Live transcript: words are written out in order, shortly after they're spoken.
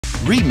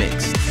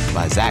remixed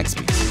by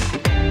Zaxby's.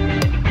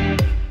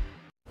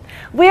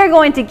 We are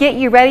going to get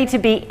you ready to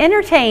be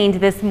entertained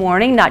this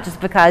morning, not just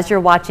because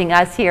you're watching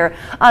us here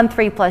on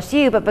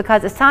 3+U, but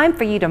because it's time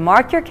for you to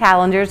mark your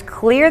calendars,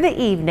 clear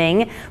the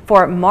evening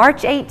for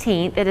March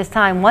 18th. It is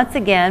time once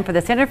again for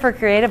the Center for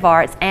Creative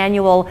Arts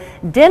annual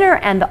Dinner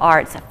and the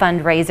Arts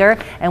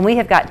fundraiser, and we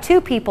have got two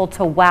people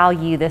to wow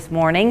you this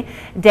morning.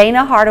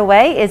 Dana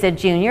Hardaway is a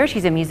junior.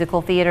 She's a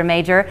musical theater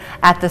major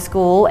at the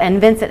school,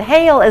 and Vincent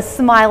Hale is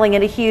smiling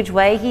in a huge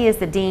way. He is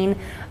the Dean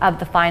of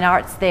the Fine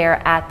Arts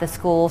there at the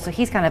school, so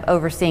he's kind of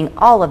overseeing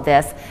all of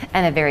this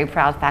and a very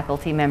proud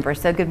faculty member.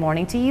 So good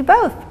morning to you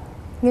both.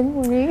 Good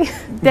morning.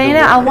 Dana,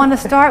 I want to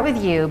start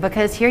with you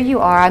because here you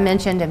are. I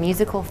mentioned a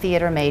musical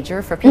theater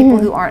major. For people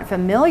who aren't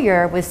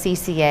familiar with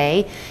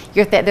CCA,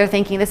 they're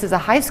thinking this is a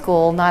high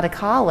school, not a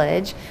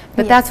college,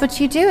 but that's what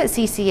you do at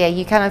CCA.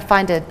 You kind of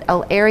find an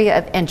area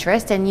of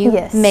interest and you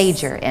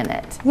major in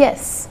it.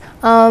 Yes.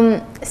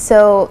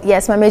 So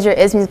yes, my major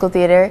is musical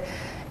theater,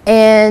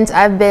 and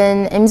I've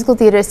been in musical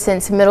theater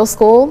since middle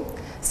school.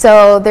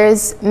 So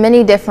there's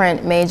many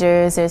different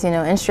majors. There's,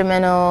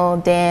 instrumental,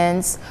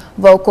 dance,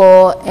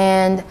 vocal,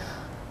 and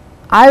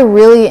I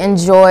really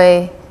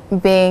enjoy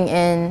being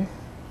in,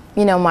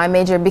 my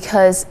major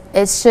because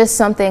it's just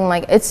something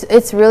like it's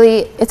a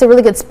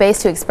really good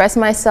space to express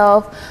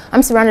myself.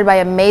 I'm surrounded by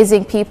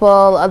amazing people,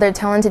 other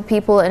talented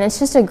people, and it's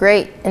just a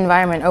great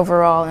environment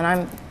overall, and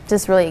I'm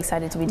just really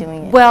excited to be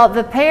doing it. Well,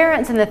 the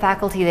parents and the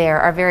faculty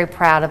there are very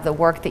proud of the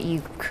work that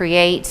you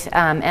create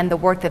and the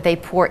work that they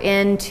pour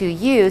into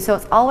you. So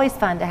it's always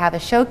fun to have a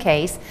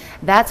showcase.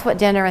 That's what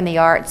Dinner and the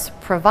Arts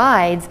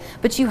provides,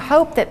 but you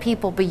hope that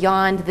people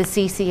beyond the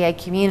CCA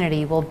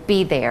community will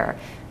be there.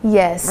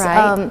 Yes,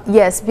 right?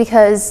 Yes,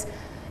 because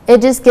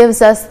it just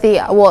gives us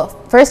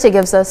first it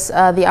gives us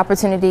the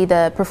opportunity,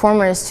 the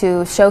performers,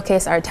 to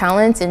showcase our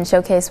talents and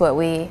showcase what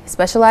we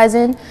specialize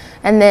in,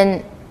 and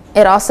then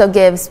it also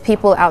gives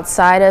people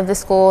outside of the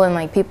school and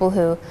like people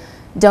who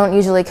don't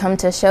usually come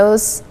to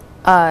shows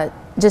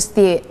just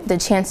the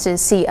chance to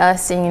see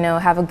us and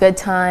have a good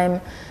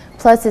time.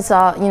 Plus it's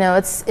all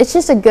it's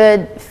just a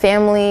good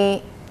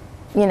family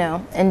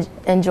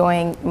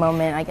enjoying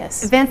moment, I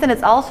guess. Vincent,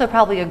 it's also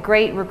probably a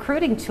great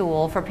recruiting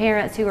tool for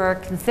parents who are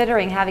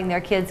considering having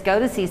their kids go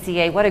to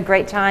CCA. What a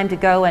great time to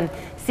go and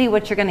see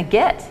what you're going to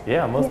get.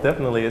 Yeah, most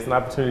definitely. It's an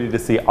opportunity to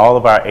see all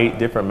of our 8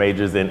 different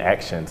majors in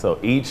action. So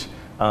each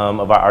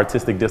of our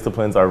artistic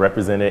disciplines are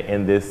represented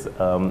in this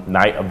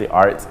night of the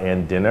arts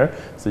and dinner.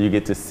 So you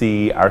get to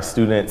see our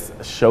students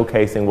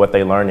showcasing what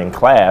they learn in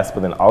class, but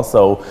then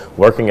also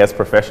working as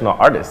professional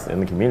artists in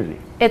the community.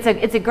 It's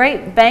a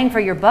great bang for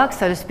your buck,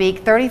 so to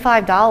speak.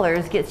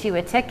 $35 gets you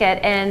a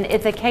ticket, and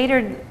it's a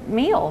catered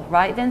meal,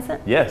 right,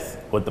 Vincent? Yes,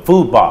 with the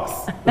food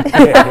boss.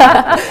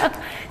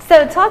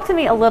 So talk to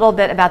me a little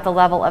bit about the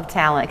level of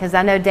talent, because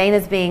I know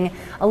Dana's being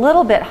a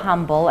little bit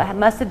humble. It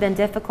must have been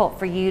difficult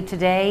for you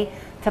today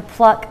to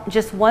pluck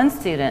just one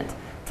student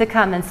to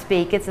come and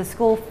speak. It's a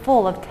school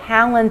full of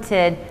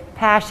talented,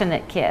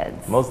 passionate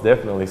kids. Most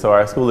definitely. So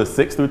our school is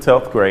 6th through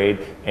 12th grade,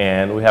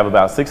 and we have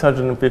about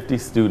 650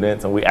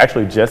 students, and we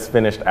actually just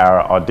finished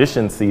our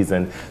audition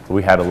season. So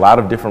we had a lot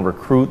of different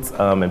recruits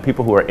and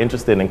people who are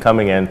interested in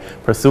coming and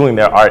pursuing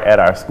their art at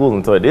our school.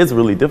 And so it is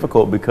really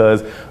difficult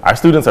because our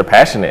students are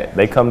passionate.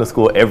 They come to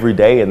school every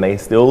day and they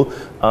still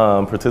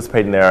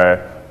participate in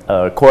their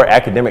core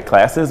academic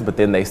classes, but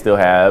then they still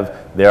have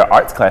their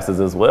arts classes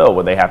as well,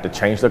 where they have to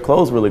change their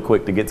clothes really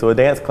quick to get to a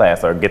dance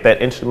class or get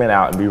that instrument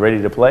out and be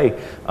ready to play.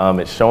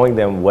 It's showing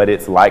them what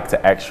it's like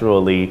to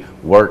actually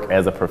work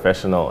as a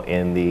professional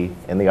in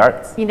the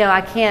arts.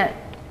 I can't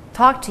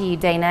talk to you,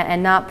 Dana,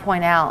 and not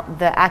point out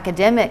the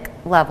academic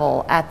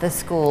level at the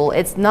school.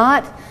 It's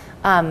not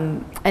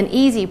an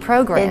easy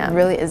program. It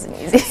really isn't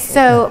easy.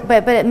 So,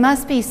 but it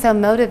must be so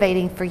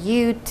motivating for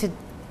you to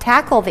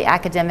tackle the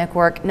academic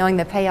work, knowing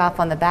the payoff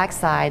on the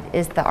backside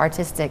is the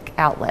artistic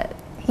outlet.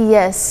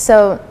 Yes,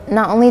 so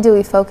not only do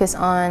we focus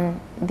on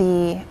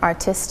the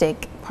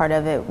artistic part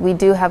of it, we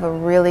do have a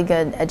really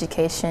good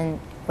education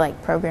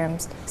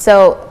programs.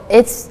 So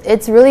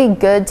it's really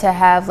good to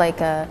have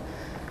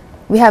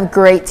we have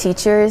great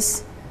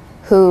teachers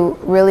who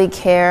really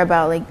care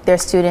about their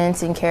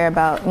students and care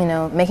about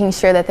making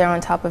sure that they're on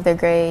top of their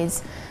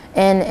grades,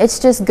 and it's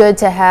just good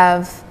to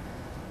have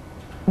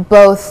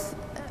both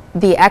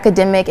the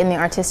academic and the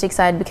artistic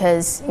side,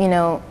 because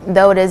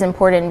though it is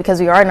important because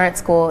we are an art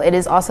school, it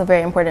is also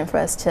very important for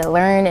us to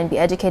learn and be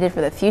educated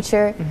for the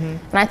future. And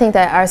I think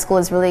that our school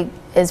is really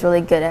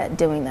good at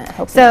doing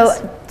that.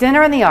 So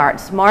Dinner and the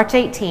Arts, March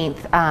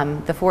 18th,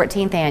 the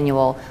 14th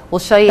annual. We'll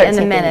show you in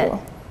a minute.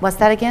 Annual. What's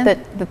that again?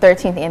 The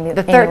 13th annual.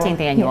 The 13th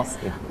annual.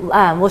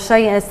 Yes. We'll show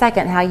you in a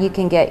second how you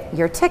can get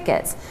your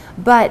tickets,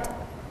 but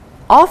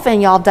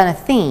often y'all have done a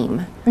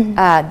theme.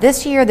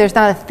 This year there's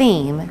not a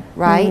theme,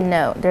 right?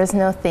 No, there's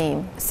no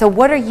theme. So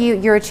what are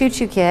you're a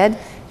choo-choo kid,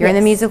 you're in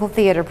the musical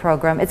theater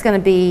program. It's going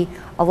to be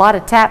a lot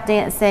of tap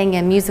dancing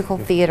and musical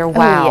theater,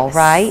 wow,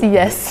 right?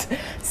 Yes.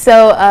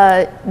 So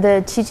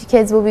the Choo Choo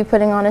Kids will be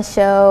putting on a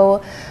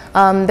show.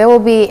 There will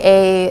be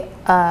a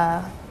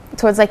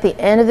towards like the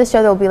end of the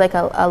show, there will be like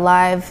a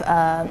live,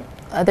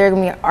 they're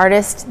going to be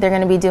artists. They're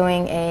going to be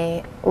doing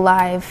a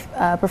live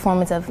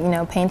performance of,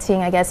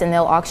 painting, I guess, and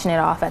they'll auction it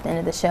off at the end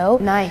of the show.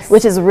 Nice.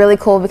 Which is really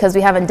cool because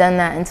we haven't done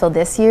that until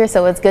this year,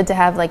 so it's good to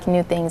have like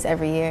new things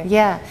every year.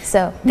 Yeah.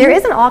 So there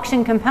is an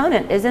auction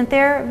component, isn't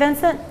there,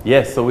 Vincent?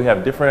 Yes, so we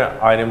have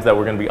different items that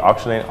we're going to be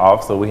auctioning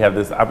off. So we have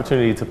this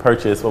opportunity to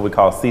purchase what we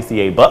call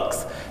CCA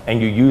bucks, and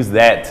you use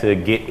that to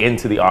get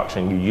into the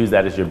auction. You use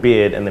that as your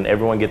bid, and then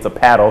everyone gets a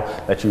paddle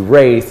that you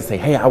raise to say,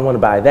 hey, I want to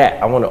buy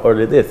that. I want to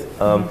order this.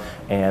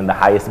 And the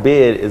highest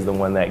bid is the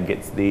one that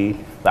gets the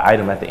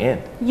item at the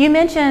end. You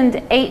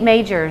mentioned 8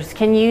 majors.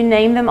 Can you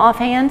name them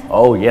offhand?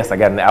 Oh, yes, I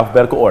got it in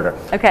alphabetical order.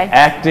 Okay.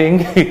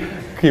 Acting,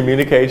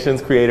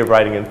 communications, creative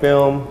writing and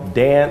film,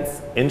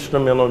 dance,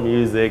 instrumental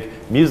music,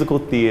 musical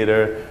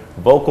theater,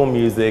 vocal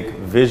music,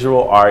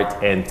 visual art,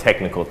 and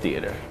technical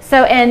theater.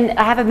 So, and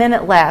I have a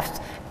minute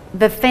left.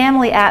 The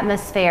family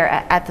atmosphere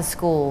at the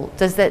school,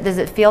 does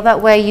it feel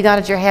that way? You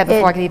nodded your head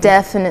before I could even. It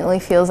definitely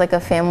feels like a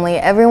family.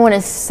 Everyone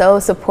is so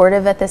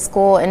supportive at the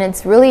school, and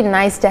it's really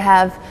nice to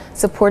have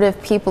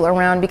supportive people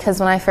around, because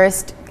when I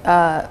first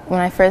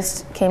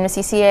came to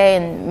CCA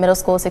in middle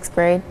school, 6th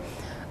grade,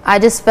 I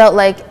just felt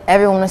like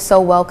everyone was so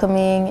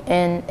welcoming,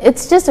 and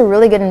it's just a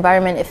really good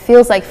environment. It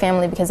feels like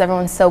family because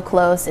everyone's so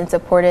close and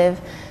supportive.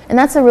 And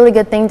that's a really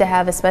good thing to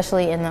have,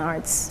 especially in the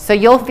arts. So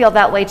you'll feel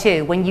that way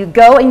too when you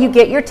go and you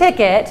get your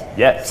ticket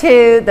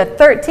to the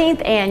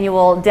 13th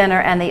annual Dinner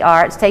and the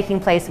Arts,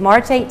 taking place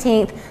March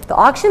 18th. The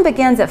auction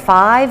begins at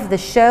 5. The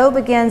show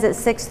begins at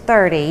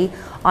 6:30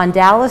 on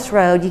Dallas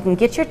Road. You can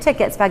get your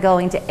tickets by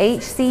going to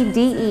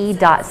hcde.cca.org.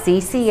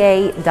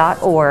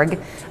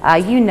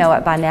 You know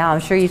it by now. I'm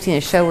sure you've seen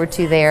a show or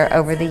two there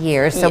over the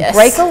years. So yes.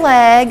 Break a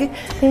leg.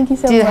 Thank you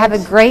so much. Have a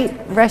great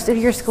rest of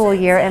your school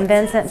year. And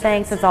Vincent,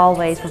 thanks as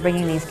always for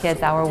bringing these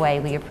kids our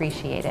way. We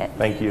appreciate it.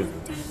 Thank you.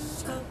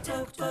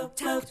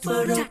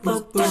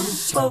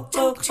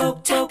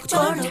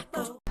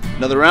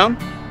 Another round?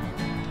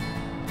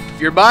 If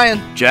you're buying.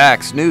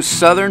 Jack's new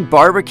Southern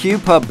Barbecue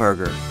Pub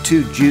Burger.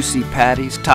 2 juicy patties,